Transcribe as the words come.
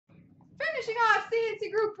Finishing off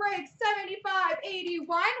CNC Group Break 75-81,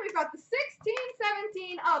 we've got the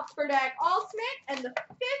 16-17 Upper Deck Ultimate and the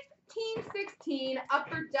 15-16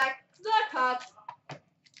 Upper Deck Cup.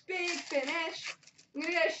 Big finish. I'm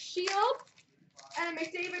going to get a shield and a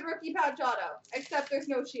McDavid rookie pouch auto, except there's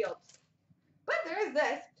no shields. But there is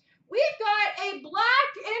this. We've got a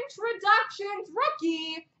Black Introductions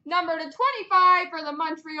rookie, number to 25 for the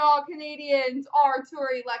Montreal Canadiens,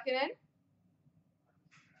 Arturi Lehkonen.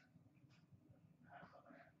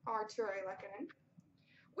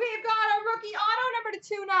 We've got a rookie auto number to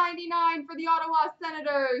 299 for the Ottawa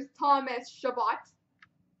Senators, Thomas Chabot.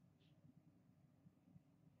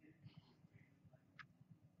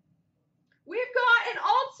 We've got an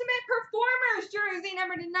Ultimate Performers jersey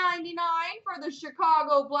number to 99 for the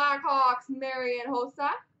Chicago Blackhawks, Marian Hossa.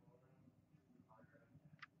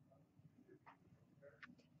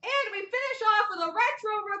 And we finish off with a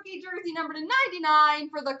retro rookie jersey number to 99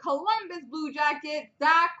 for the Columbus Blue Jackets,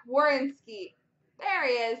 Zach Werenski. There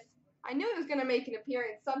he is. I knew he was going to make an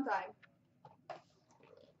appearance sometime.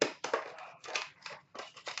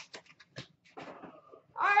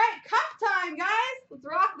 All right, cup time, guys. Let's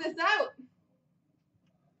rock this out.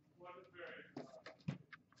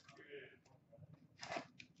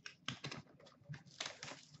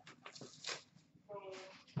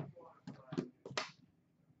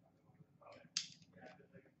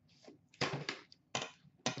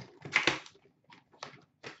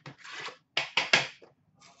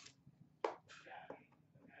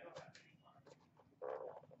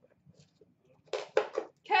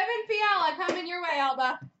 Kevin Fiala coming your way,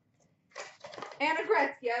 Alba. Anna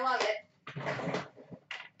Gretzky, I love it.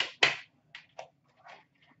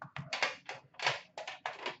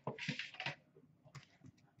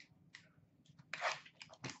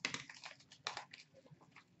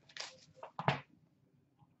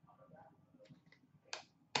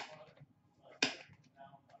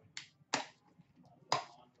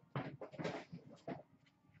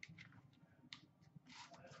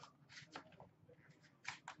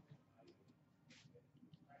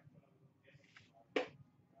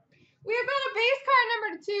 We've got a base card number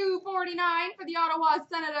to 249 for the Ottawa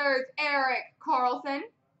Senators, Erik Karlsson.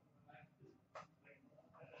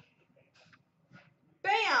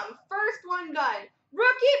 Bam! First one done.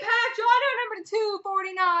 Rookie patch auto number to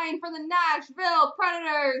 249 for the Nashville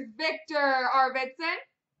Predators, Victor Arvidsson.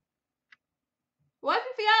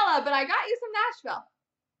 Wasn't Fiala, but I got you some Nashville.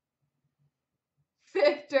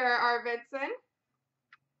 Victor Arvidsson.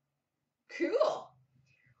 Cool.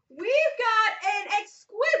 We've got an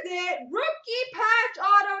exquisite rookie patch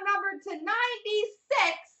auto number to 96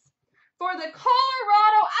 for the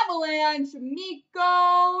Colorado Avalanche,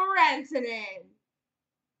 Mikko Rantanen.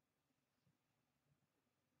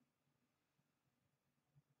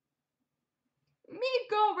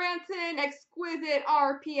 Mikko Rantanen, exquisite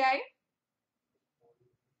RPA.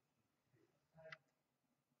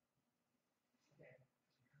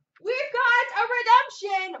 We've got a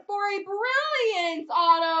redemption for a brilliant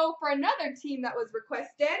auto for another team that was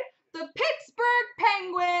requested. The Pittsburgh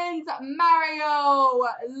Penguins, Mario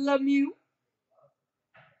Lemieux.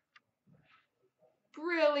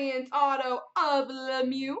 Brilliant auto of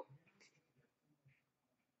Lemieux.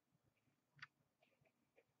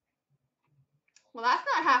 Well, that's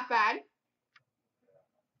not half bad.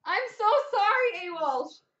 I'm so sorry, A.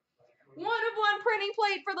 Walsh. 1/1 printing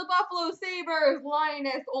plate for the Buffalo Sabres,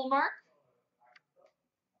 Linus Ullmark.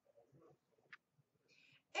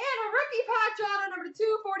 And a rookie patch auto number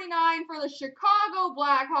 249 for the Chicago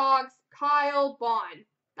Blackhawks, Kyle Bond.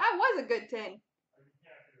 That was a good tin.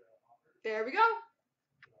 There we go.